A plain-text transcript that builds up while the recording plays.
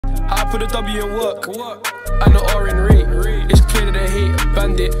put a W in work. And the R in rate. It's clear that they hate a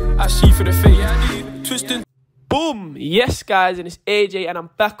bandit. I see for the fate. Twisting. Boom! Yes, guys, and it's AJ, and I'm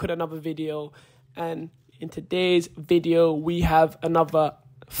back with another video. And in today's video, we have another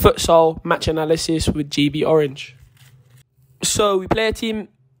futsal match analysis with GbOranje. So we play a team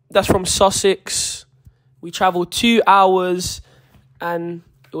that's from Sussex. We travelled 2 hours, and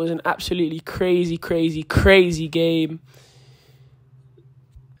it was an absolutely crazy game.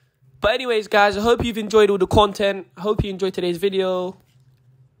 But anyways, guys, I hope you've enjoyed all the content. I hope you enjoyed today's video.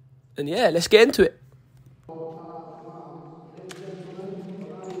 And yeah, let's get into it.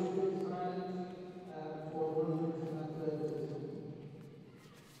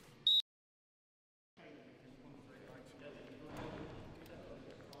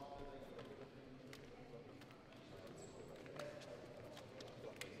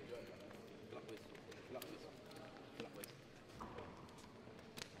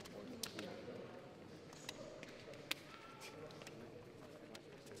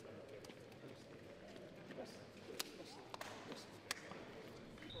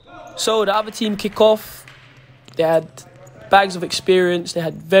 So the other team kick off. They had bags of experience. They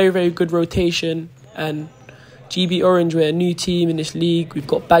had very good rotation. And GbOranje, we're a new team in this league. We've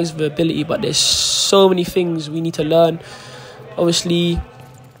got bags of ability, but there's so many things we need to learn. Obviously,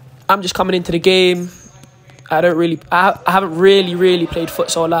 I'm just coming into the game. I haven't really played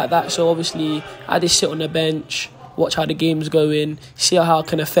futsal like that. So obviously, I just sit on the bench, watch how the game's going, see how I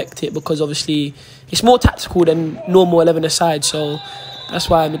can affect it, because obviously it's more tactical than normal 11-a-side. So that's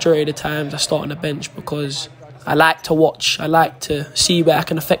why majority of the times I start on the bench, because I like to watch. I like to see where I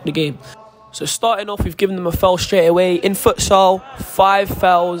can affect the game. So starting off, we've given them a foul straight away. In futsal, 5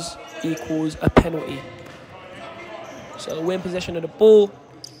 fouls equals a penalty. So we're in possession of the ball.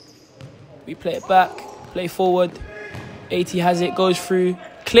 We play it back, play forward. AT has it, goes through.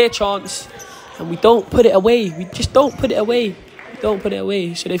 Clear chance. And we don't put it away. We just don't put it away. We don't put it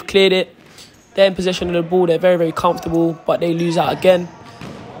away. So they've cleared it. They're in possession of the ball. They're very comfortable, but they lose out again.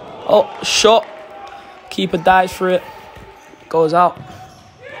 Oh, shot. Keeper dives for it. Goes out.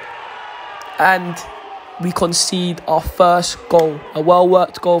 And we concede our first goal. A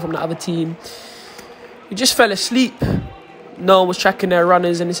well-worked goal from the other team. We just fell asleep. No one was tracking their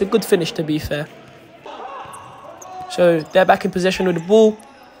runners, and it's a good finish, to be fair. So they're back in possession of the ball.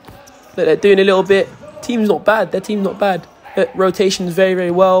 But they're doing a little bit. Team's not bad. Their team's not bad. Rotation's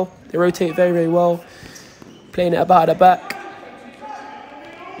very well. They rotate very well. Playing it about at the back.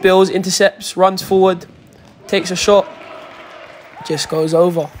 Bills intercepts, runs forward, takes a shot, just goes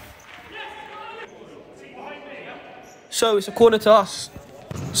over. So it's a corner to us.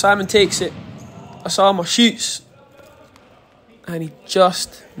 Simon takes it. Osama shoots. And he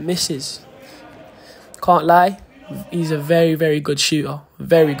just misses. Can't lie, he's a very good shooter.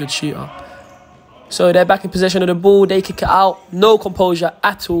 Very good shooter. So they're back in possession of the ball. They kick it out. No composure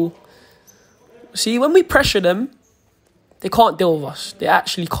at all. See, when we pressure them, they can't deal with us. They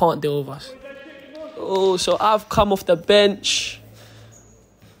actually can't deal with us. Oh, so I've come off the bench.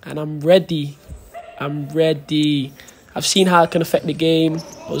 And I'm ready. I've seen how I can affect the game.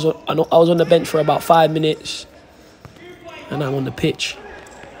 I was on the bench for about 5 minutes. And I'm on the pitch.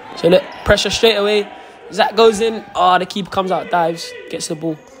 So look, pressure straight away. Zach goes in. Oh, the keeper comes out, dives, gets the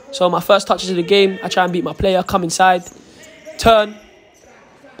ball. So my first touches of the game, I try and beat my player, come inside, turn.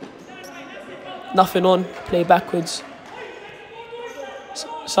 Nothing on, play backwards.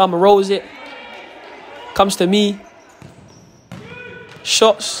 Sama rolls it. Comes to me.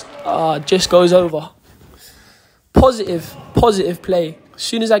 Shots, just goes over. Positive play. As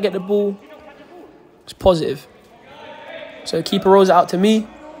soon as I get the ball, it's positive. So keeper rolls it out to me.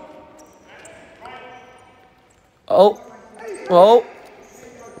 Oh.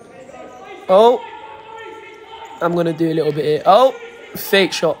 I'm going to do a little bit here. Oh,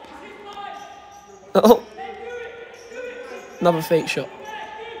 fake shot. Oh. Another fake shot.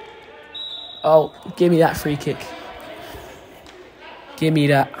 Oh, give me that free kick. Give me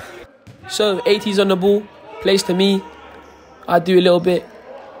that. So, 80's on the ball. Plays to me. I do a little bit.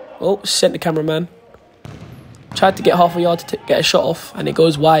 Oh, sent the cameraman. Tried to get half a yard to get a shot off, and it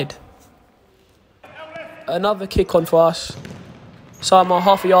goes wide. Another kick on for us. Sama,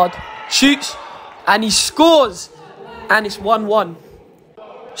 half a yard. Shoots. And he scores. And it's 1-1.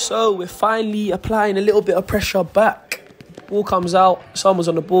 So, we're finally applying a little bit of pressure back. Ball comes out. Sama's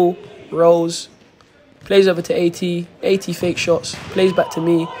on the ball. Rolls. Plays over to 80. 80 fake shots. Plays back to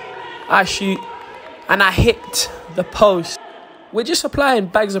me. I shoot. And I hit the post. We're just applying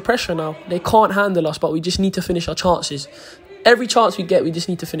bags of pressure now. They can't handle us, but we just need to finish our chances. Every chance we get, we just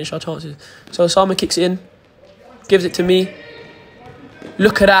need to finish our chances. So Osama kicks it in. Gives it to me.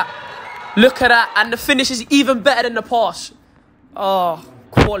 Look at that. Look at that. And the finish is even better than the pass. Oh,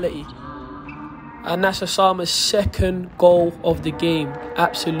 quality. And that's Osama's second goal of the game.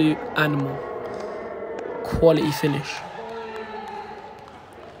 Absolute animal. Quality finish.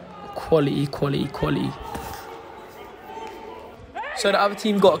 Quality, quality, quality. So the other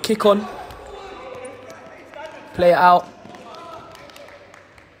team got a kick on. Play it out.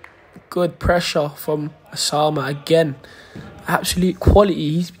 Good pressure from Osama again. Absolute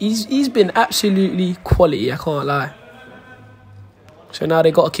quality. He's been absolutely quality, I can't lie. So now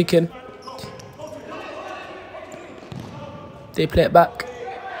they got a kick in. They play it back.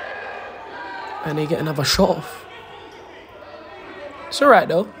 And they get another shot off. It's alright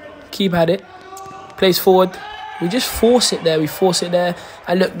though. Keep at it. Plays forward. We just force it there. We force it there.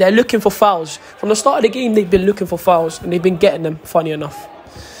 And look, they're looking for fouls. From the start of the game, they've been looking for fouls. And they've been getting them, funny enough.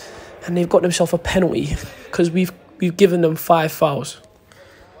 And they've got themselves a penalty. Because we've given them 5 fouls.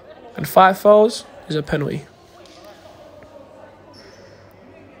 And 5 fouls is a penalty.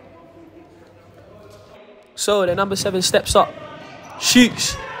 So the number 7 steps up.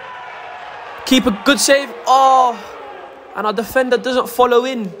 Shoots. Keep a good save. Oh. And our defender doesn't follow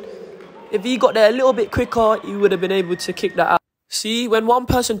in. If he got there a little bit quicker, he would have been able to kick that out. See, when one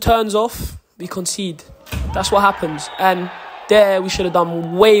person turns off, we concede. That's what happens. And there, we should have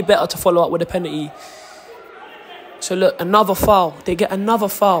done way better to follow up with a penalty. So look, another foul. They get another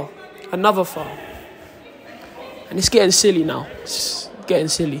foul. Another foul. And it's getting silly now. It's getting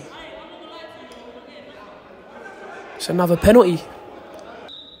silly. It's another penalty.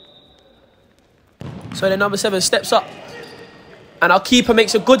 So the number 7 steps up. And our keeper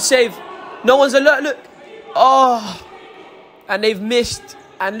makes a good save. No one's alert, look. Oh. And they've missed.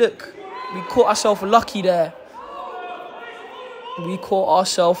 And look, we caught ourselves lucky there. We caught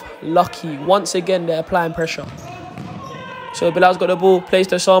ourselves lucky. Once again, they're applying pressure. So Bilal's got the ball, plays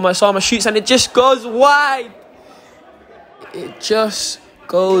to Osama. Osama shoots and it just goes wide. It just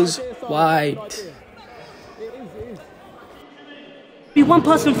goes wide. Be one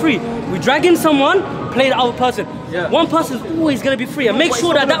person free. We drag in someone, play the other person. Yeah. One person's always going to be free. And make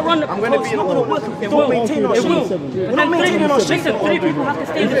sure that run... I'm going to be not going to work. It will. We're not maintaining our shape. Listen, 3 people have to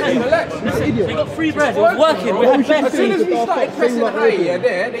stay in the game. Listen, they got free bread. It was working. We had best. As soon as we started pressing high,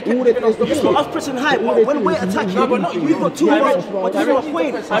 they kept giving us the ball. It's not us pressing high, but when we're attacking, we've got 2 men. But this is my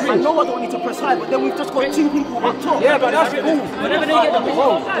point. I know I don't need to press high, but then we've just got 2 people up top. Yeah, but that's cool. Whenever they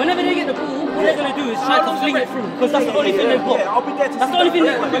get the ball, what they're going to do is try to fling it through. Because that's the only thing they've got. I'll be there to that's the only thing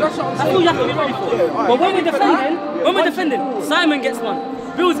that's all you have to be ready for. But when we're defending, Simon gets one,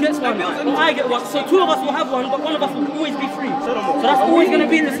 Bills gets one, and I get one. So 2 of us will have one, but one of us will always be free. So that's always going to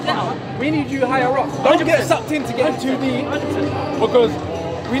be the split out. We need you higher up. Don't get sucked in to get too deep. Because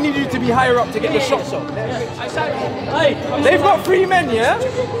we need you to be higher up to get the shots off. They've got 3 men, yeah?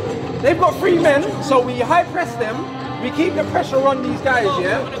 They've got 3 men, so we high press them. We keep the pressure on these guys,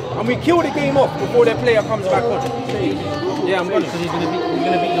 yeah? And we kill the game off before their player comes back on. Yeah, I'm gonna. Because he's gonna beat them.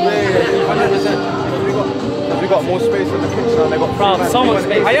 Yeah, 100%. We got more space on the pitch now. They got so much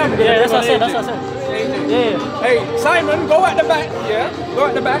space. I am. Yeah, that's what I said. Yeah. Hey, Simon, go at the back. Yeah, go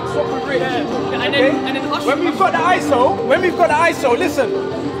at the back. Swap with Rich. And then when we've got the ISO, listen.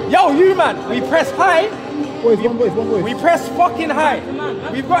 Yo, you man, we press high. Boys, one boys. We press fucking high.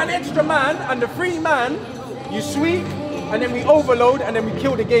 We've got an extra man and the 3 man. You sweep, and then we overload, and then we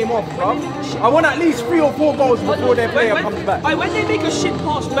kill the game off, bro. I want at least 3 or 4 goals before their player comes back. When they make a shit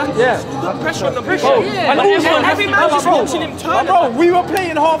pass back, put pressure on the pressure. Bro, And every man just watching him turn. Bro, we were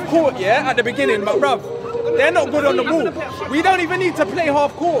playing half court, yeah, at the beginning, but bro, they're not good on the ball. We don't even need to play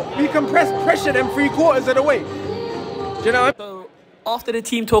half court. We can pressure them 3/4 of the way. Do you know? So after the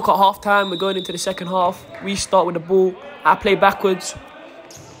team talk at half time, we're going into the second half. We start with the ball. I play backwards.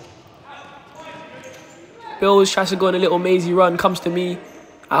 Bills tries to go on a little mazy run, comes to me.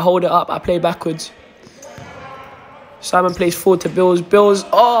 I hold it up, I play backwards. Simon plays forward to Bills. Bills,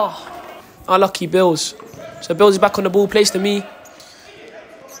 unlucky Bills. So Bills is back on the ball, plays to me.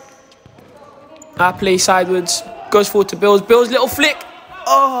 I play sideways, goes forward to Bills. Bills, little flick.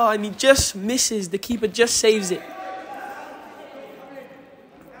 And he just misses. The keeper just saves it.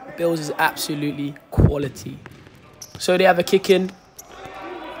 Bills is absolutely quality. So they have a kick in.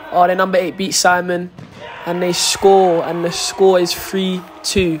 Their number 8 beats Simon. And they score, and the score is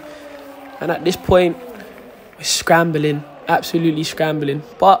 3-2. And at this point, we're scrambling, absolutely scrambling.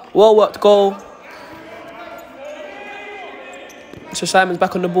 But well-worked goal. So Simon's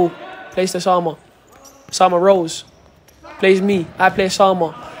back on the ball, plays to Osama. Osama rolls, plays me, I play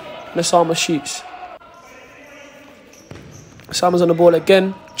Osama, and Osama shoots. Osama's on the ball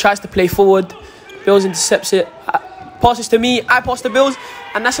again, tries to play forward. Bills intercepts it, passes to me, I pass to Bills.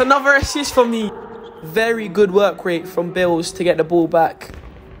 And that's another assist for me. Very good work rate from Bills to get the ball back.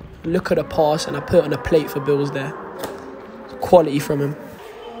 Look at the pass, and I put it on a plate for Bills there. Quality from him.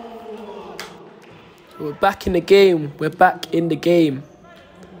 So we're back in the game. We're back in the game.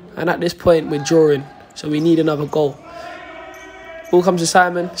 And at this point, we're drawing. So we need another goal. Ball comes to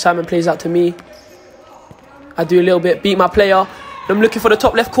Simon. Simon plays out to me. I do a little bit, beat my player. I'm looking for the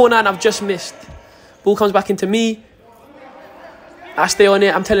top left corner, and I've just missed. Ball comes back into me. I stay on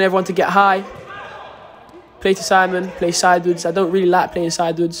it. I'm telling everyone to get high. Play to Simon. Play sideways. I don't really like playing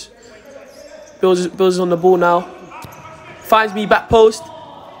sideways. Bills is on the ball now. Finds me back post.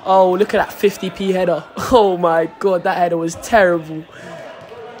 Oh, look at that 50p header. Oh my God, that header was terrible.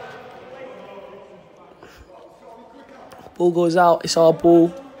 Ball goes out. It's our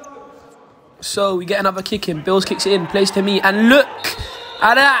ball. So we get another kick in. Bills kicks it in. Plays to me. And look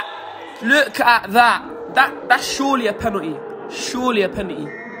at that. Look at that. That's surely a penalty. Surely a penalty.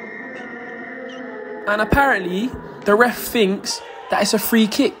 And apparently, the ref thinks that it's a free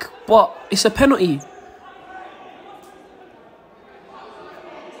kick, but it's a penalty.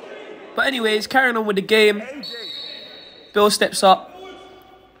 But anyways, carrying on with the game. Bill steps up,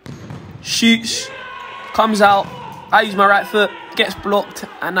 shoots, comes out. I use my right foot, gets blocked,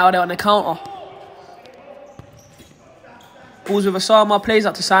 and now they're on the counter. Balls with Osama, plays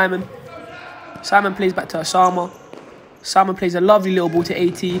out to Simon. Simon plays back to Osama. Simon plays a lovely little ball to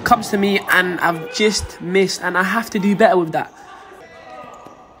 80. Comes to me, and I've just missed, and I have to do better with that.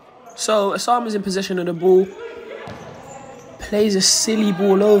 So Osama's in possession of the ball. Plays a silly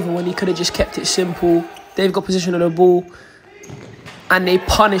ball over when he could have just kept it simple. They've got possession of the ball, and they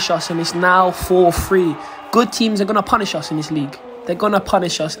punish us, and it's now 4-3. Good teams are going to punish us in this league. They're going to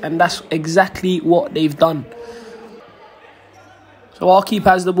punish us, and that's exactly what they've done. So our keeper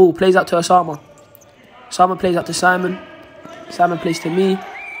has the ball, plays out to Osama. Osama plays out to Simon. Simon plays to me.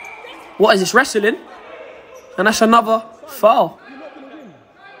 What is this, wrestling? And that's another foul.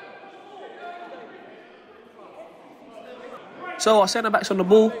 So our centre-back's on the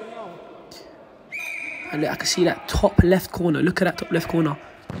ball. And look, I can see that top left corner. Look at that top left corner.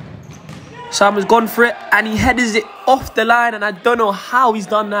 Simon's gone for it, and he headers it off the line, and I don't know how he's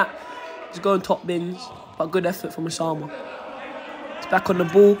done that. He's going top bins, but good effort from Osama. He's back on the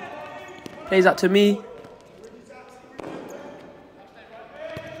ball. Plays out to me.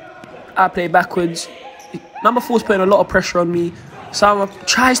 I play backwards. Number 4's putting a lot of pressure on me. Osama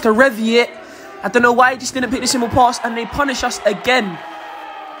tries to revy it. I don't know why he just didn't pick the simple pass, and they punish us again.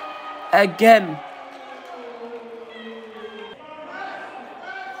 Again.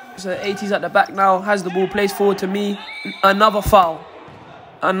 So 80's at the back now, has the ball, plays forward to me. Another foul.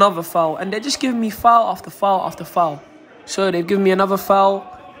 Another foul. And they're just giving me foul after foul after foul. So they've given me another foul.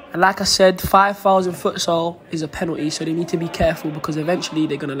 And like I said, 5 fouls in futsal is a penalty. So they need to be careful, because eventually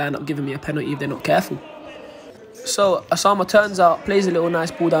they're going to land up giving me a penalty if they're not careful. So Osama turns out, plays a little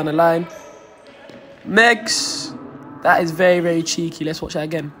nice ball down the line. Megs. That is very, very cheeky. Let's watch that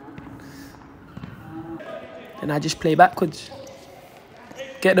again. Then I just play backwards.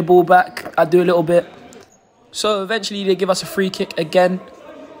 Get the ball back. I do a little bit. So eventually they give us a free kick again.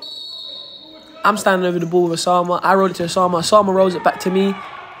 I'm standing over the ball with Osama. I roll it to Osama. Osama rolls it back to me.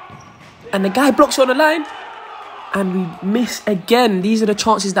 And the guy blocks it on the line. And we miss again. These are the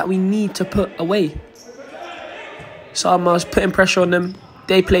chances that we need to put away. Osama's putting pressure on them.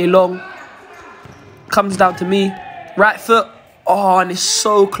 They play long. Comes down to me. Right foot. Oh, and it's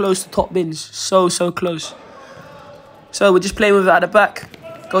so close to top bins. So close. So we're just playing with it at the back.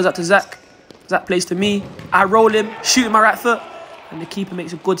 Goes out to Zach. Zach plays to me. I roll him. Shoot my right foot. And the keeper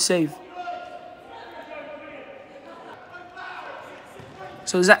makes a good save.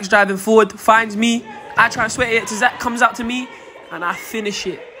 So Zach's driving forward. Finds me. I try and sweat it to Zach. Comes out to me. And I finish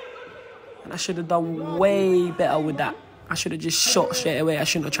it. And I should have done way better with that. I should have just shot straight away. I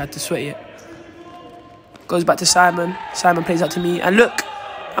shouldn't have tried to sweat it. Goes back to Simon. Simon plays out to me. And look,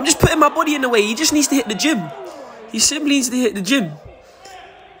 I'm just putting my body in the way. He just needs to hit the gym. He simply needs to hit the gym.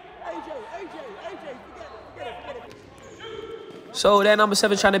 So there, number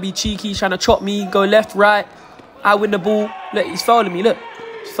 7 trying to be cheeky, trying to chop me, go left, right. I win the ball. Look, he's fouling me, look.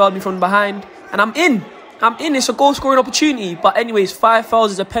 He's fouled me from behind. And I'm in. It's a goal scoring opportunity. But anyways, 5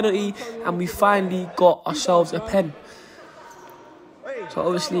 fouls is a penalty. And we finally got ourselves a pen. So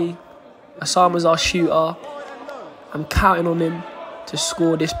obviously, Osama's our shooter. I'm counting on him to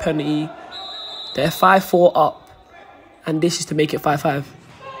score this penalty. They're 5-4 up. And this is to make it 5-5.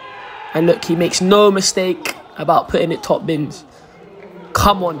 And look, he makes no mistake about putting it top bins.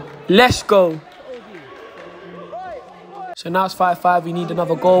 Come on, let's go. So now it's 5-5. We need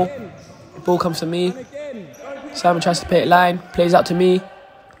another goal. The ball comes to me. Simon tries to play it line. Plays out to me.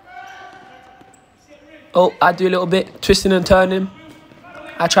 Oh, I do a little bit, twisting and turning.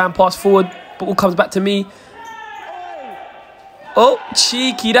 I try and pass forward, but all comes back to me. Oh,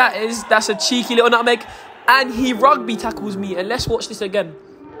 cheeky that is. That's a cheeky little nutmeg. And he rugby tackles me. And let's watch this again.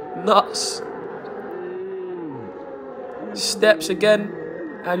 Nuts. Steps again.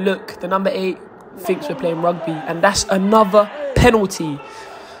 And look, the number 8 thinks we're playing rugby. And that's another penalty.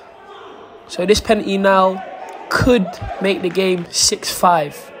 So this penalty now could make the game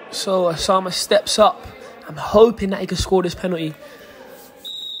 6-5. So Osama steps up. I'm hoping that he can score this penalty.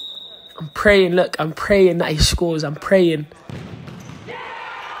 I'm praying, look, I'm praying that he scores. I'm praying.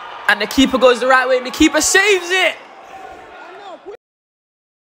 And the keeper goes the right way and the keeper saves it.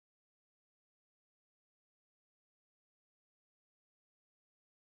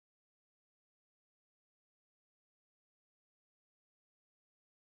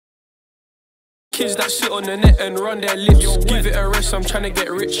 Kids that sit on the net and run their lips. Give it a rest, I'm trying to get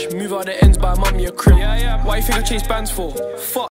rich. Move out the ends by mummy a crib. Why you think I chase bands for? Fuck.